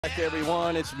Back,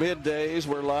 everyone. It's middays.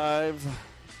 We're live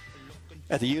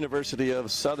at the University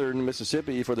of Southern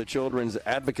Mississippi for the Children's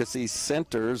Advocacy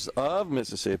Centers of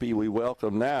Mississippi. We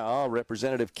welcome now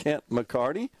Representative Kent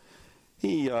McCarty.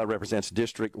 He represents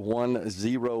District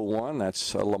 101.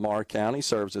 That's Lamar County.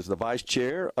 Serves as the Vice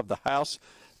Chair of the House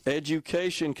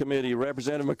Education Committee.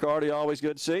 Representative McCarty, always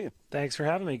good to see you. Thanks for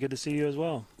having me. Good to see you as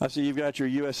well. I see you've got your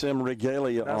USM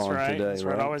regalia That's on right. today. That's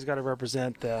right. I always got to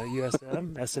represent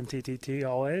USM, SMTTT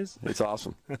always. It's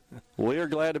awesome. We are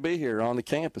glad to be here on the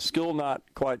campus. School not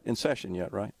quite in session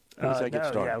yet, right? When does that get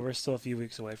started? Yeah, we're still a few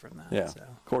weeks away from that. Yeah. So.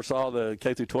 Of course, all the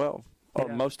K through 12, or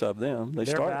most of them, they're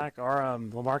started. Back. Our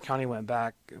Lamar County went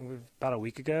back about a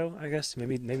week ago, I guess,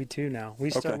 maybe two now.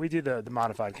 We do the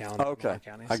modified calendar. Okay, Lamar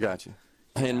County, I got you.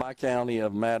 In my county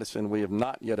of Madison, we have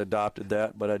not yet adopted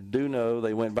that, but I do know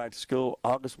they went back to school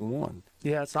August 1.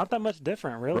 Yeah, it's not that much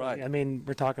different, really. Right. I mean,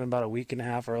 we're talking about a week and a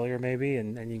half earlier maybe,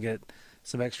 and you get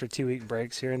some extra 2-week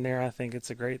breaks here and there. I think it's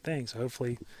a great thing. So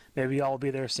hopefully maybe y'all will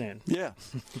be there soon. Yeah.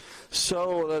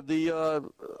 So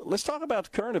let's talk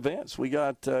about current events. We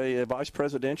got a vice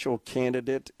presidential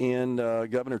candidate in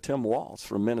Governor Tim Walz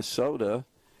from Minnesota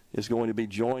is going to be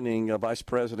joining Vice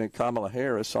President Kamala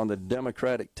Harris on the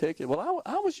Democratic ticket. Well,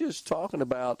 I was just talking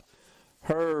about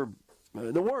her,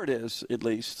 the word is, at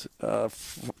least, to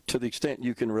the extent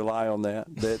you can rely on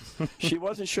that she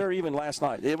wasn't sure even last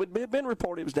night. It would have been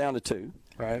reported it was down to two.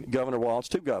 Right. Governor Walz,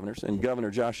 two governors, and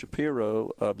Governor Josh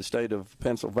Shapiro of the state of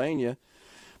Pennsylvania.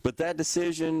 But that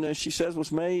decision, she says,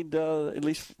 was made, at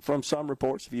least from some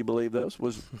reports, if you believe those,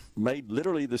 was made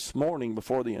literally this morning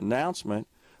before the announcement,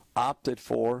 opted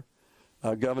for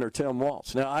Governor Tim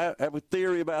Walz. Now, I have a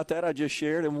theory about that I just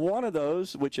shared, and one of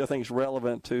those, which I think is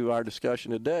relevant to our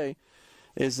discussion today,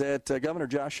 is that Governor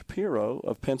Josh Shapiro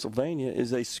of Pennsylvania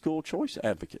is a school choice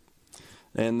advocate,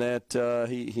 and that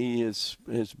he has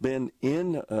been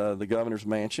in the governor's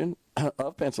mansion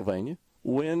of Pennsylvania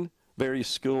when various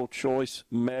school choice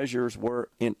measures were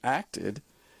enacted.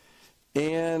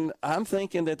 And I'm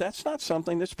thinking that that's not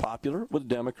something that's popular with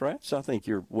Democrats. I think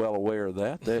you're well aware of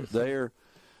that.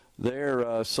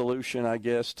 Their solution, I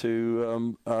guess,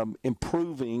 to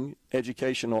improving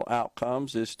educational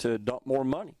outcomes is to dump more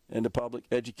money into public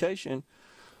education,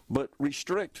 but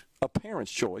restrict a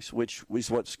parent's choice, which is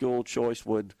what school choice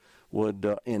would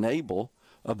enable,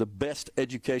 of the best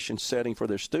education setting for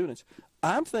their students.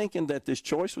 I'm thinking that this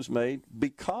choice was made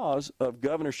because of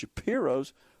Governor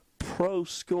Shapiro's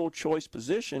pro-school choice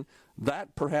position.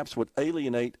 That perhaps would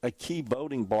alienate a key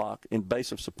voting bloc in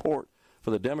base of support for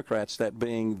the Democrats, that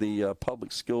being the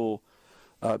public school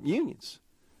unions.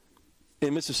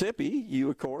 In Mississippi, you,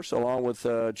 of course, along with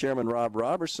Chairman Rob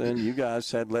Robertson, you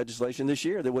guys had legislation this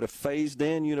year that would have phased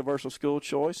in universal school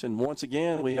choice, and once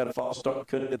again, we had a false start,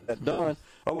 couldn't get that done.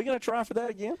 Are we going to try for that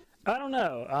again? I don't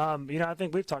know. I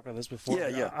think we've talked about this before.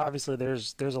 Yeah. Obviously,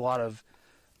 there's a lot of,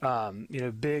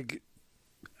 big,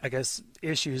 I guess,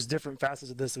 issues, different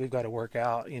facets of this that we've got to work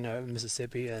out, in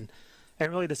Mississippi, and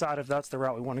really decide if that's the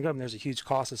route we want to go. And there's a huge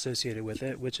cost associated with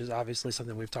it, which is obviously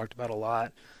something we've talked about a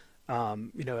lot.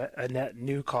 A net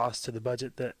new cost to the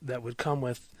budget that would come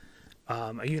with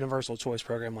a universal choice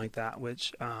program like that,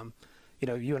 which,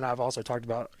 you and I have also talked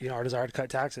about, our desire to cut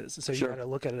taxes. So Sure. You got to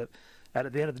look at it.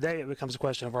 At the end of the day, it becomes a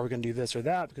question of, are we going to do this or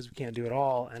that, because we can't do it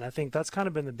all. And I think that's kind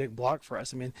of been the big block for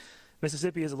us. I mean,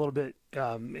 Mississippi is a little bit in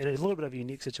a little bit of a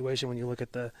unique situation when you look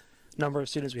at the number of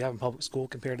students we have in public school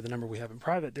compared to the number we have in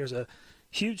private. There's a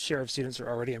huge share of students that are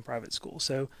already in private school.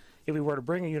 So if we were to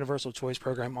bring a universal choice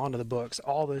program onto the books,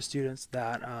 all those students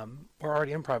that were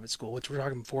already in private school, which we're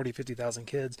talking 40, 50,000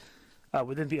 kids,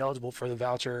 would then be eligible for the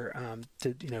voucher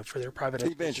for their private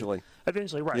education.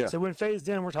 Eventually, right. Yeah. So when phased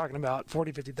in, we're talking about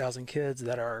 40, 50,000 kids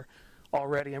that are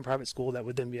already in private school that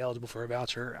would then be eligible for a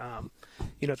voucher.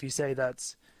 If you say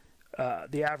that's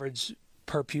the average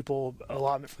per pupil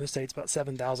allotment from the state's about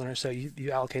 $7,000 or so,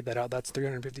 you allocate that out, that's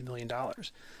 $350 million.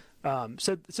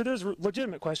 So there's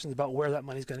legitimate questions about where that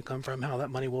money is going to come from, how that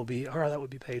money will be, or how that would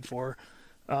be paid for,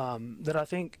 that I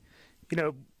think,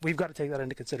 we've got to take that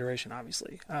into consideration,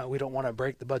 obviously. We don't want to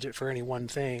break the budget for any one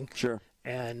thing. Sure.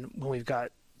 And when we've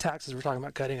got taxes we're talking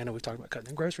about cutting, I know we've talked about cutting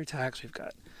the grocery tax, we've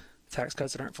got tax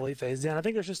cuts that aren't fully phased in. I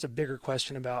think there's just a bigger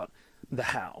question about the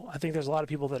how. I think there's a lot of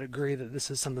people that agree that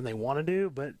this is something they want to do,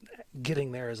 but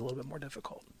getting there is a little bit more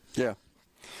difficult. Yeah.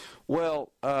 Well,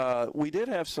 we did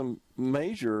have some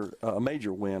major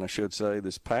win, I should say,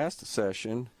 this past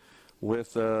session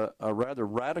with a rather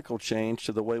radical change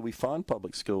to the way we fund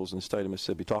public schools in the state of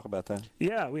Mississippi. Talk about that.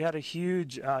 Yeah, we had a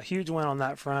huge win on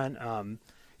that front.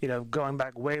 Going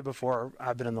back way before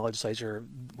I've been in the legislature,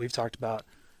 we've talked about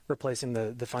replacing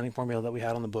the funding formula that we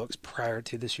had on the books prior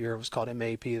to this year. It was called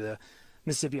MAP, the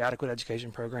Mississippi Adequate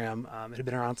Education Program. It had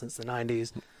been around since the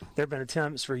 90s. There have been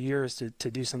attempts for years to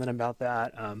do something about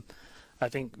that. I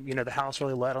think, the House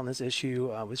really led on this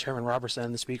issue with Chairman Robertson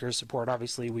and the Speaker's support.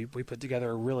 Obviously, we put together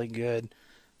a really good,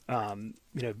 you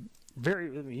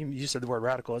said the word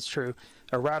radical, it's true,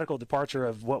 a radical departure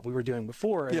of what we were doing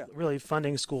before, and really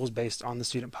funding schools based on the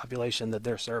student population that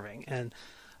they're serving. And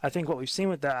I think what we've seen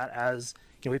with that, as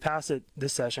we passed it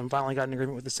this session, finally got an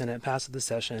agreement with the Senate, passed it this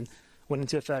session, went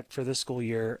into effect for this school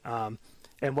year.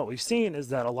 And what we've seen is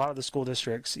that a lot of the school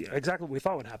districts, exactly what we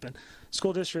thought would happen,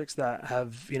 school districts that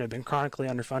have been chronically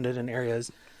underfunded in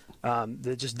areas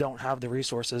that just don't have the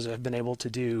resources, have been able to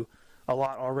do a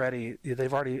lot already.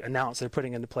 They've already announced they're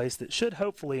putting into place that should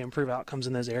hopefully improve outcomes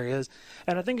in those areas.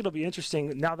 And I think it'll be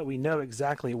interesting now that we know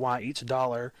exactly why each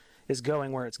dollar is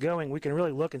going where it's going. We can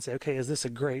really look and say, okay, is this a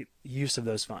great use of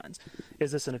those funds?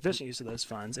 Is this an efficient use of those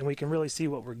funds? And we can really see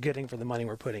what we're getting for the money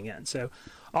we're putting in. So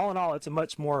all in all, it's a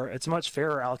much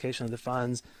fairer allocation of the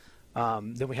funds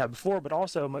than we had before, but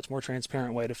also a much more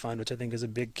transparent way to fund, which I think is a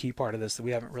big key part of this that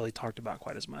we haven't really talked about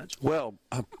quite as much. Well,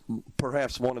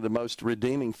 perhaps one of the most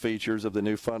redeeming features of the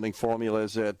new funding formula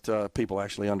is that people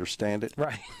actually understand it.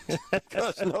 Right.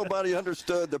 Because nobody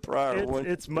understood the prior one.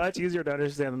 It's much easier to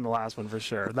understand than the last one, for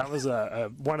sure. That was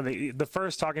one of the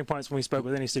first talking points when we spoke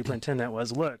with any superintendent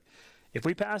was, look, if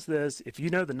we pass this, if you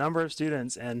know the number of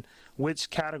students and which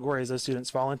categories those students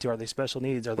fall into, are they special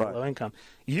needs, are they low income,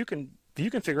 you can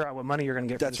figure out what money you're going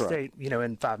to get from the state,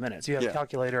 in 5 minutes. You have a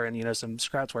calculator and, some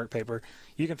scratch work paper.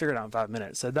 You can figure it out in 5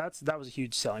 minutes. So that was a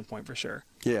huge selling point for sure.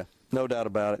 Yeah, no doubt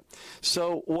about it.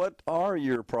 So what are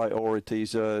your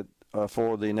priorities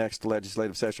for the next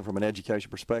legislative session from an education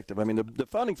perspective? I mean, the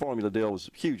funding formula deal was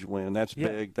a huge win. That's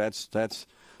big. That's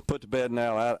put to bed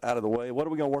now, out of the way. What are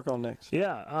we going to work on next?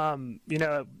 Yeah,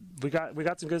 we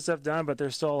got some good stuff done, but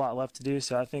there's still a lot left to do.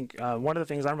 So I think one of the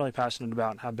things I'm really passionate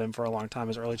about and have been for a long time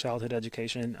is early childhood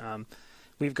education.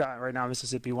 We've got right now in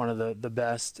Mississippi one of the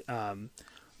best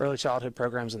early childhood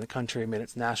programs in the country. I mean,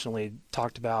 it's nationally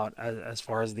talked about as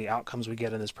far as the outcomes we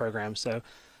get in this program. So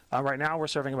right now we're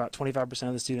serving about 25%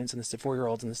 of the students and the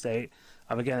 4-year-olds in the state.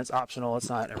 Again, it's optional. It's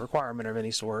not a requirement of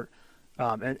any sort.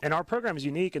 And our program is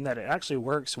unique in that it actually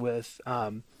works with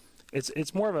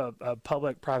it's more of a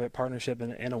public-private partnership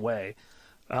in a way.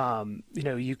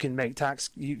 You can make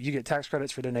you get tax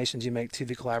credits for donations you make to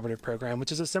the collaborative program,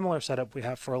 which is a similar setup we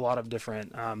have for a lot of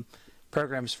different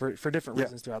programs for different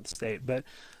reasons throughout the state. But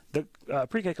the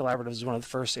pre-K collaborative is one of the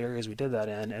first areas we did that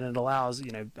in, and it allows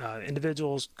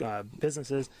individuals,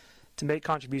 businesses to make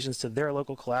contributions to their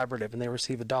local collaborative, and they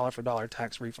receive a dollar-for-dollar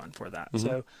tax refund for that. Mm-hmm.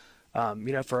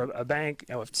 So, for a bank,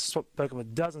 I've spoken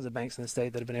with dozens of banks in the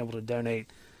state that have been able to donate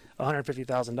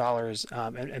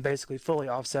 $150,000 and basically fully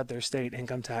offset their state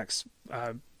income tax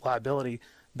liability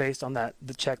based on the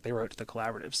check they wrote to the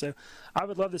collaborative. So I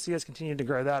would love to see us continue to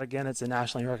grow that. Again, it's a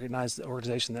nationally recognized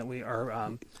organization that we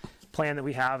are plan that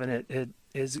we have, and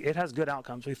it has good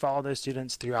outcomes. We follow those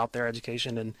students throughout their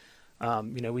education, and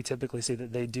we typically see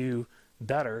that they do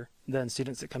better than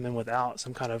students that come in without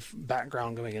some kind of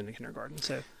background going into kindergarten.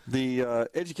 So the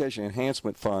Education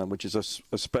Enhancement Fund, which is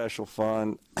a special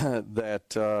fund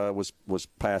that was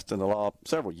passed into law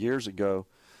several years ago,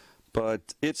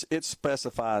 but it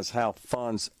specifies how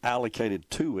funds allocated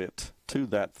to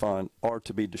that fund are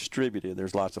to be distributed.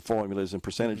 There's lots of formulas and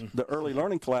percentages. Mm-hmm. The Early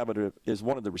Learning Collaborative is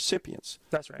one of the recipients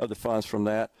of the funds from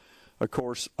that. Of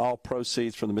course, all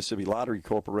proceeds from the Mississippi Lottery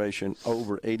Corporation,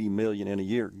 over $80 million in a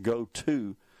year, go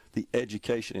to the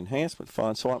Education Enhancement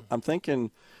Fund. So I'm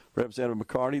thinking, Representative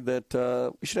McCarty,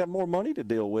 that we should have more money to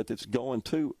deal with. It's going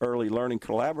to Early Learning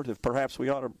Collaborative. Perhaps we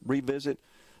ought to revisit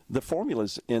the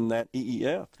formulas in that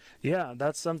EEF. Yeah,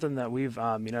 that's something that we've,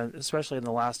 especially in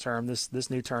the last term, this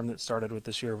new term that started with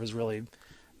this year was really,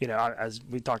 as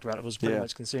we talked about, it was pretty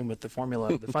much consumed with the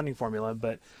formula, the funding formula.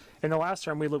 But in the last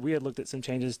term, we had looked at some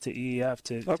changes to EEF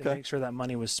to make sure that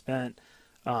money was spent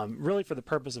really for the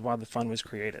purpose of why the fund was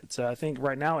created. So I think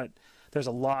right now there's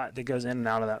a lot that goes in and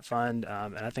out of that fund,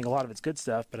 and I think a lot of it's good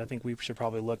stuff, but I think we should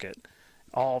probably look at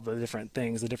all the different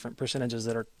things, the different percentages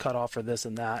that are cut off for this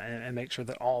and that, and make sure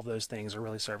that all of those things are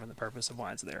really serving the purpose of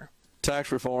why it's there.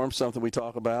 Tax reform, something we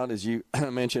talk about, as you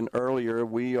mentioned earlier.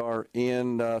 We are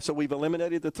in, so we've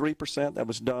eliminated the 3% that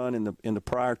was done in the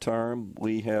prior term.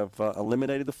 We have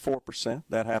eliminated the 4%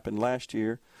 that happened last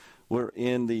year. We're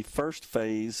in the first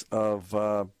phase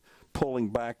of pulling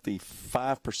back the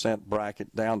 5%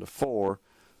 bracket down to 4.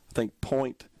 I think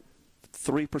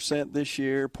 0.3% this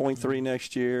year, 0.3%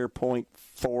 next year,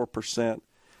 0.4%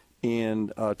 in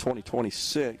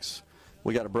 2026.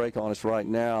 We got a break on us right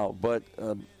now, but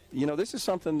this is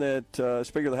something that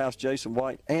Speaker of the House Jason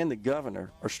White and the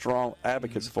governor are strong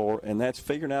advocates for, and that's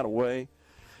figuring out a way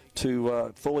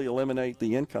to fully eliminate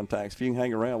the income tax. If you can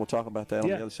hang around, we'll talk about that on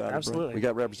the other side of the break. We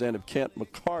got Representative Kent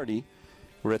McCarty.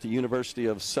 We're at the University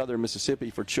of Southern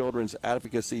Mississippi for Children's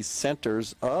Advocacy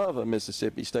Centers of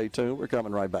Mississippi. Stay tuned. We're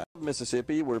coming right back.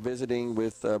 Mississippi, we're visiting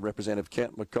with Representative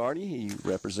Kent McCarty. He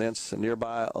represents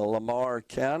nearby Lamar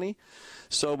County.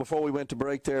 So before we went to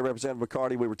break there, Representative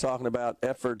McCarty, we were talking about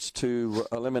efforts to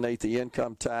eliminate the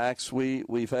income tax.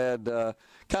 We've had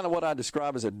kind of what I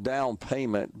describe as a down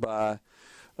payment by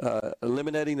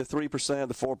eliminating the 3%,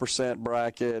 the 4%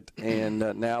 bracket, and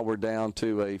now we're down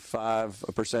to a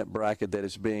 5% bracket that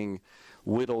is being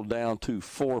whittled down to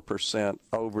 4%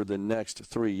 over the next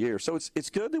 3 years. So it's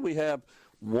good that we have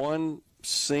one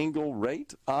single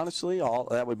rate, honestly.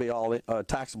 That would be all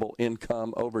taxable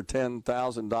income over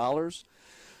 $10,000.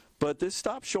 But this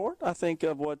stops short, I think,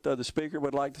 of what the Speaker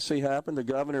would like to see happen. The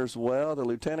governor as well. The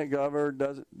lieutenant governor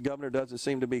doesn't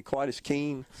seem to be quite as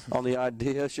keen on the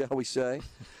idea, shall we say.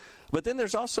 But then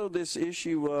there's also this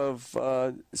issue of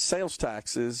sales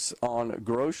taxes on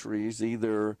groceries,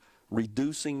 either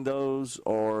reducing those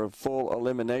or full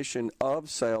elimination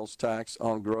of sales tax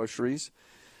on groceries.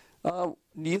 Do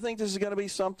you think this is going to be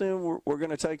something we're going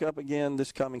to take up again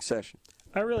this coming session?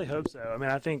 I really hope so. I mean,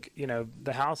 I think,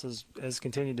 the House has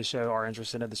continued to show our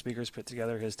interest in it. The Speaker's put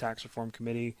together his tax reform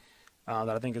committee that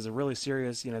I think is a really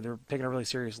serious, they're taking a really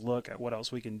serious look at what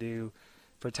else we can do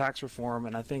for tax reform.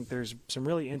 And I think there's some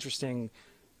really interesting,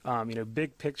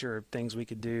 big picture things we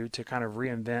could do to kind of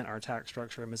reinvent our tax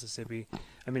structure in Mississippi.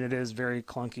 I mean, it is very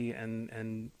clunky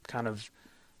and kind of,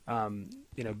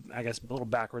 I guess a little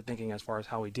backward thinking as far as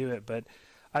how we do it. But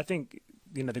I think,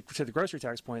 to the grocery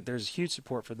tax point, there's huge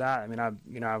support for that. I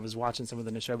mean, I was watching some of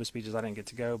the Neshoba speeches. I didn't get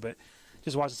to go, but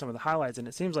just watching some of the highlights, and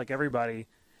it seems like everybody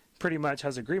pretty much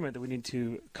has agreement that we need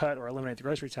to cut or eliminate the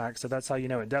grocery tax. So that's how it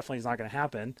definitely is not going to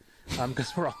happen,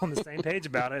 because we're all on the same page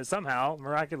about it somehow,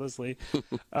 miraculously.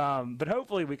 But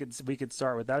hopefully we could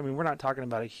start with that. I mean, we're not talking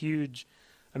about a huge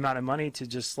amount of money to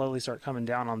just slowly start coming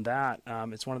down on that.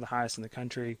 It's one of the highest in the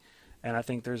country. And I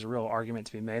think there's a real argument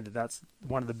to be made that that's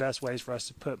one of the best ways for us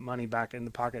to put money back in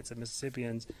the pockets of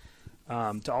Mississippians,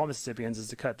 to all Mississippians, is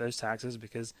to cut those taxes,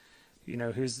 because,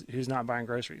 who's not buying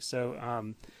groceries. So,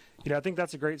 I think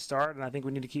that's a great start, and I think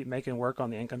we need to keep making work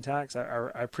on the income tax. I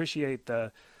appreciate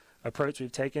the approach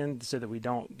we've taken so that we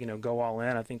don't, go all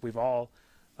in. I think we've all,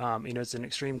 it's an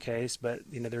extreme case, but,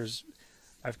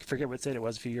 I forget what state it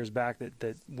was a few years back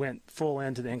that went full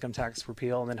into the income tax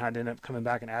repeal and then had to end up coming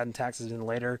back and adding taxes in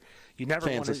later. You never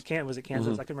wanted, was it Kansas? I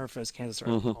couldn't remember if it was Kansas or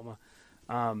Oklahoma.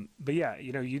 But yeah,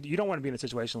 you don't want to be in a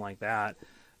situation like that,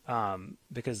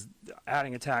 because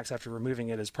adding a tax after removing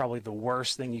it is probably the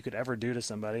worst thing you could ever do to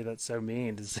somebody. That's so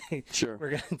mean to say, sure,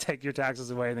 we're going to take your taxes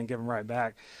away and then give them right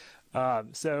back.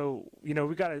 So, we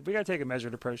got to take a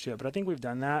measured approach to it, but I think we've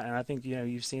done that. And I think,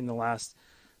 you've seen the last,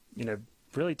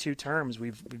 really 2 terms,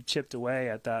 we've chipped away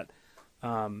at that,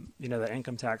 the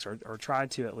income tax, or tried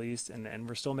to at least, and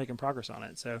we're still making progress on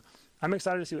it. So I'm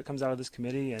excited to see what comes out of this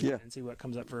committee and see what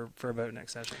comes up for a vote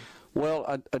next session.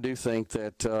 Well, I do think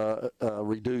that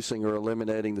reducing or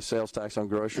eliminating the sales tax on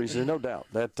groceries, there's no doubt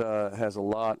that has a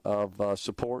lot of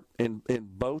support in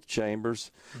both chambers.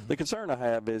 The concern I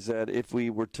have is that if we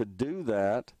were to do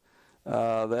that,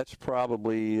 that's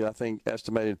probably, I think,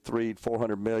 estimated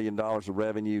 $400 million of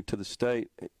revenue to the state.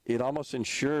 It almost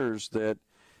ensures that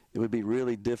it would be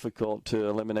really difficult to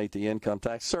eliminate the income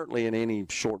tax, certainly in any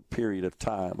short period of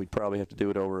time. We'd probably have to do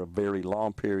it over a very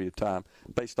long period of time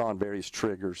based on various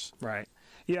triggers. Right.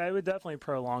 Yeah, it would definitely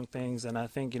prolong things, and I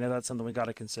think, that's something we got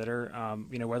to consider,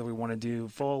 whether we want to do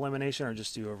full elimination or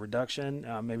just do a reduction,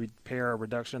 maybe pair a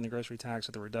reduction in the grocery tax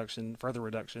with a further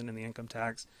reduction in the income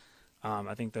tax.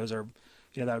 I think those are,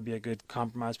 that would be a good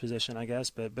compromise position, I guess.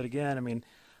 But again,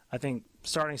 I think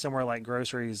starting somewhere like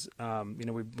groceries,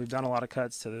 we've done a lot of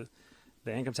cuts to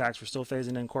the income tax. We're still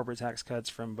phasing in corporate tax cuts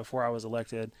from before I was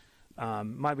elected.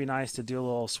 Might be nice to do a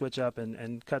little switch up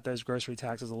and cut those grocery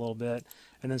taxes a little bit,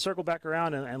 and then circle back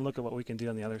around and look at what we can do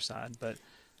on the other side. But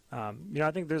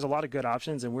I think there's a lot of good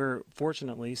options, and we're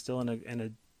fortunately still in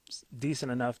a decent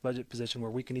enough budget position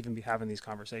where we can even be having these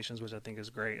conversations, which I think is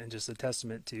great, and just a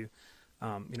testament to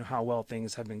how well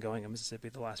things have been going in Mississippi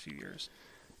the last few years.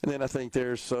 And then I think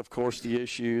there's, of course, the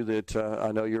issue that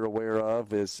I know you're aware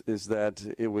of is that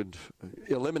it would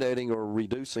eliminating or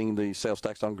reducing the sales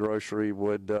tax on grocery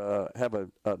would have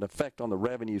an effect on the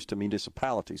revenues to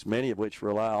municipalities, many of which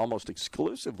rely almost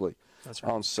exclusively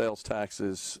on sales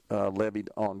taxes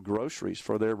levied on groceries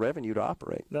for their revenue to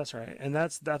operate. That's right, and I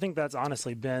think that's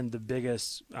honestly been the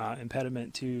biggest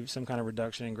impediment to some kind of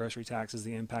reduction in grocery taxes,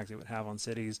 the impact it would have on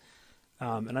cities.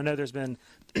 And I know there's been,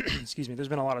 excuse me, there's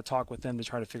been a lot of talk with them to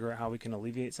try to figure out how we can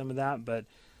alleviate some of that. But,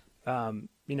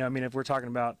 if we're talking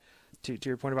about, to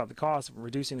your point about the cost,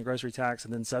 reducing the grocery tax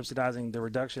and then subsidizing the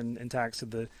reduction in tax to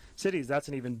the cities, that's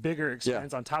an even bigger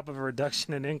expense on top of a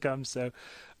reduction in income. So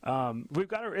we've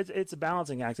got to, it's a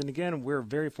balancing act. And again, we're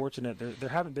very fortunate. There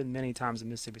haven't been many times in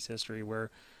Mississippi's history where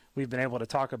we've been able to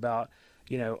talk about,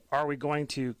 are we going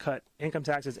to cut income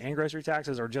taxes and grocery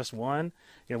taxes or just one?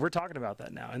 We're talking about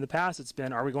that now. In the past, it's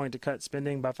been, are we going to cut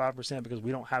spending by 5% because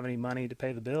we don't have any money to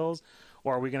pay the bills?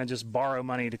 Or are we going to just borrow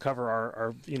money to cover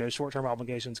our short-term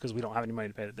obligations because we don't have any money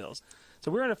to pay the bills?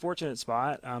 So we're in a fortunate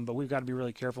spot, but we've got to be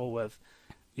really careful with,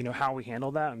 how we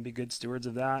handle that and be good stewards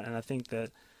of that. And I think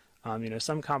that,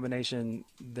 some combination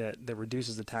that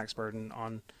reduces the tax burden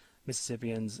on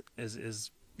Mississippians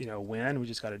is a win. We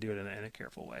just got to do it in a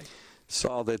careful way.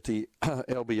 Saw that the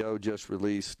LBO just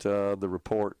released the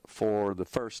report for the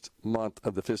first month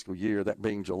of the fiscal year, that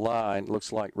being July. And it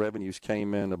looks like revenues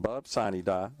came in above sine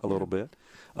die a little bit.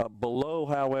 Below,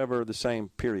 however, the same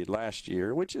period last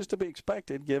year, which is to be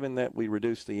expected given that we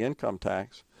reduced the income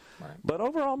tax. Right. But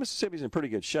overall, Mississippi's in pretty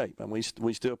good shape. And we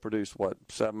still produced,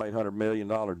 $700-800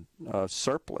 million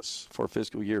surplus for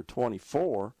fiscal year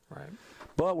 24. Right.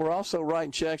 But we're also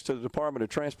writing checks to the Department of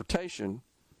Transportation,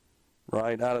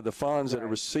 right, out of the funds that are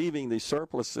receiving these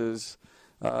surpluses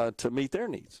to meet their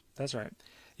needs. That's right.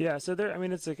 Yeah, so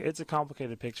it's a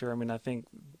complicated picture. I think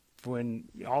when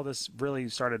all this really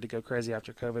started to go crazy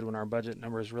after COVID, when our budget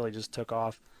numbers really just took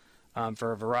off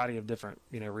for a variety of different,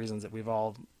 reasons that we've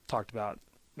all talked about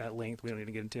at length, we don't need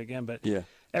to get into again, but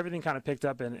everything kind of picked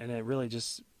up and it really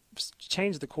just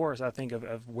changed the course, I think,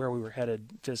 of where we were headed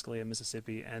fiscally in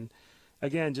Mississippi. And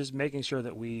again, just making sure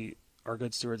that we are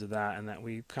good stewards of that and that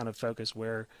we kind of focus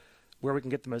where we can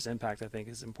get the most impact, I think,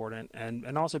 is important.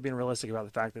 And also being realistic about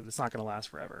the fact that it's not going to last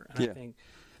forever. And I think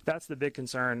that's the big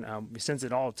concern. Since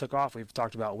it all took off, we've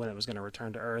talked about when it was going to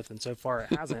return to earth, and so far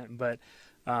it hasn't. But,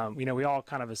 we all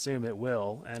kind of assume it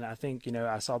will. And I think,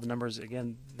 I saw the numbers,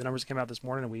 again, the numbers came out this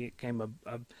morning, and we came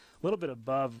a little bit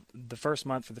above the first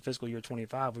month for the fiscal year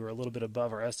 25. We were a little bit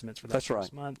above our estimates for that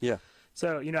first month. Yeah.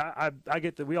 So, I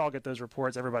get that we all get those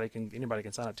reports. Anybody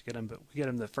can sign up to get them, but we get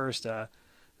them the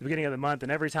beginning of the month.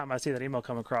 And every time I see that email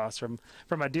come across from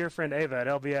my dear friend Ava at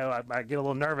LBO, I get a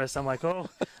little nervous. I'm like,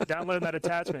 downloading that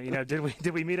attachment.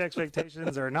 Did we meet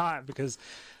expectations or not? Because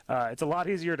it's a lot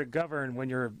easier to govern when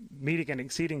you're meeting and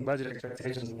exceeding budget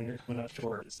expectations than when you're coming up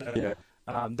short. So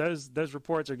those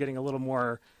reports are getting a little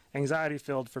more anxiety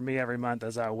filled for me every month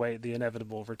as I await the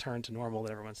inevitable return to normal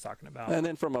that everyone's talking about. And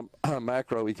then from a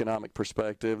macroeconomic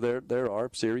perspective, there are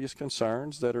serious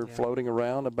concerns that are floating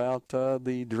around about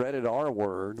the dreaded R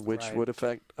word, which would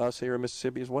affect us here in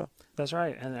Mississippi as well. That's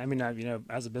right. And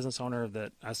as a business owner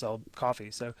that I sell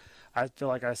coffee, so I feel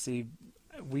like I see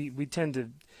we tend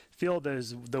to feel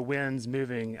the winds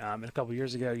moving. And a couple of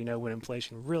years ago, when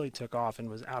inflation really took off and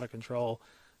was out of control,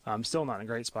 still not in a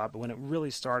great spot, but when it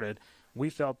really started, we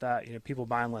felt that people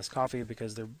buying less coffee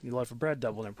because their loaf of bread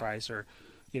doubled in price, or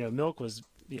milk was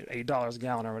 $8 a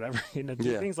gallon or whatever,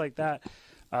 things like that.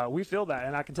 We feel that,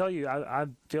 and I can tell you, I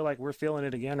feel like we're feeling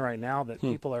it again right now. That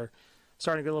people are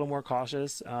starting to get a little more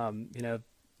cautious. The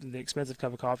expensive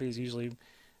cup of coffee is usually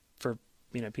for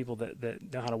people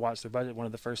that know how to watch their budget, one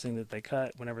of the first things that they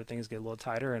cut whenever things get a little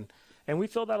tighter, and we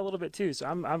feel that a little bit too. So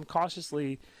I'm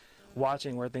cautiously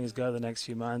watching where things go the next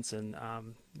few months, and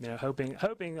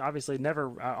hoping obviously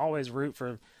never always root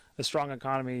for a strong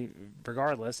economy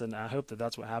regardless, and I hope that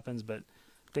that's what happens, but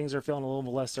things are feeling a little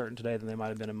bit less certain today than they might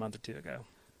have been a month or two ago.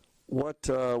 What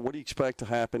do you expect to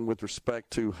happen with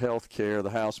respect to health care? The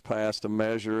House passed a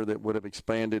measure that would have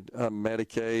expanded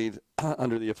Medicaid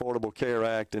under the Affordable Care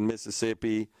Act in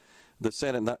Mississippi. The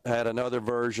Senate had another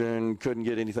version, couldn't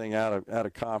get anything out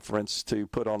of conference to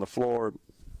put on the floor.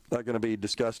 That going to be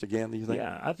discussed again, do you think?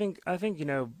 Yeah, I think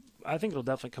it'll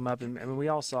definitely come up. And we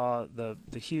all saw it was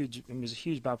a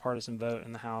huge bipartisan vote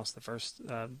in the House, the first,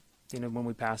 when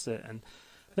we passed it. And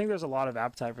I think there's a lot of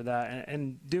appetite for that.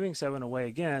 And doing so in a way,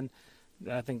 again,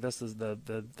 I think this is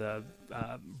the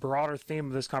broader theme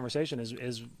of this conversation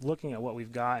is looking at what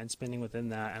we've got and spending within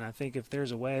that. And I think if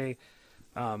there's a way,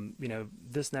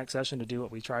 this next session to do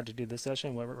what we tried to do this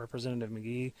session, what Representative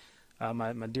McGee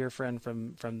my dear friend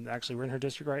from actually we're in her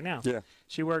district right now. Yeah.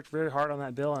 She worked very hard on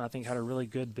that bill, and I think had a really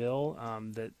good bill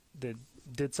that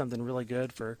did something really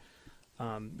good for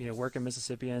working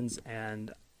Mississippians,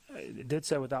 and it did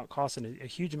so without costing a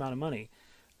huge amount of money.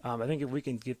 I think if we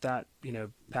can get that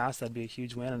passed, that'd be a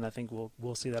huge win, and I think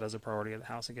we'll see that as a priority of the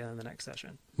House again in the next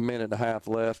session. Minute and a half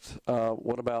left.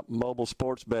 What about mobile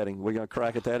sports betting? We gonna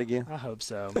crack at that again? I hope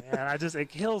so, man. It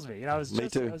kills me. I was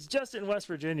just in West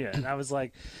Virginia, and I was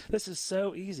like, this is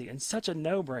so easy and such a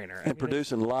no-brainer. And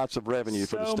producing lots of revenue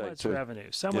for the state too.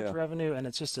 So much revenue, and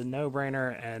it's just a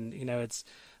no-brainer. And it's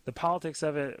the politics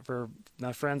of it. For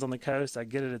my friends on the coast, I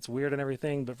get it. It's weird and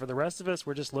everything, but for the rest of us,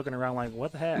 we're just looking around like,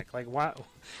 what the heck? Like, why?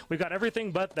 We've got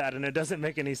everything but that, and it doesn't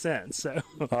make any sense. So.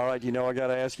 All right, I got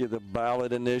to ask you the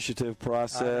ballot initiative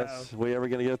process. We ever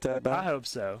going to get that back? I hope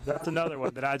so. That's another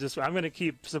one that I'm going to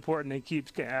keep supporting and keep.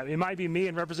 It might be me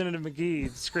and Representative McGee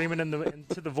screaming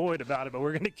into the void about it, but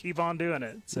we're going to keep on doing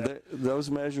it. So. Those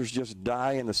measures just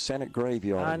die in the Senate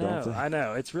graveyard. Don't they? I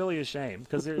know. It's really a shame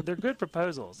because they're good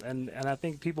proposals, and I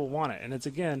think people want it, and it's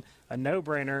again a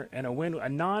no-brainer and a win, a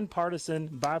non-partisan,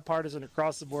 bipartisan,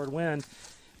 across-the-board win.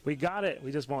 We got it.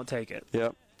 We just won't take it.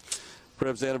 Yep.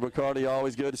 Representative McCarty,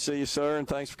 always good to see you, sir, and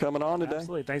thanks for coming on today.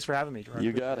 Absolutely. Thanks for having me, Gerard.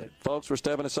 You got it. Folks, we're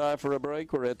stepping aside for a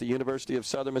break. We're at the University of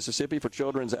Southern Mississippi for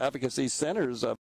Children's Advocacy Centers.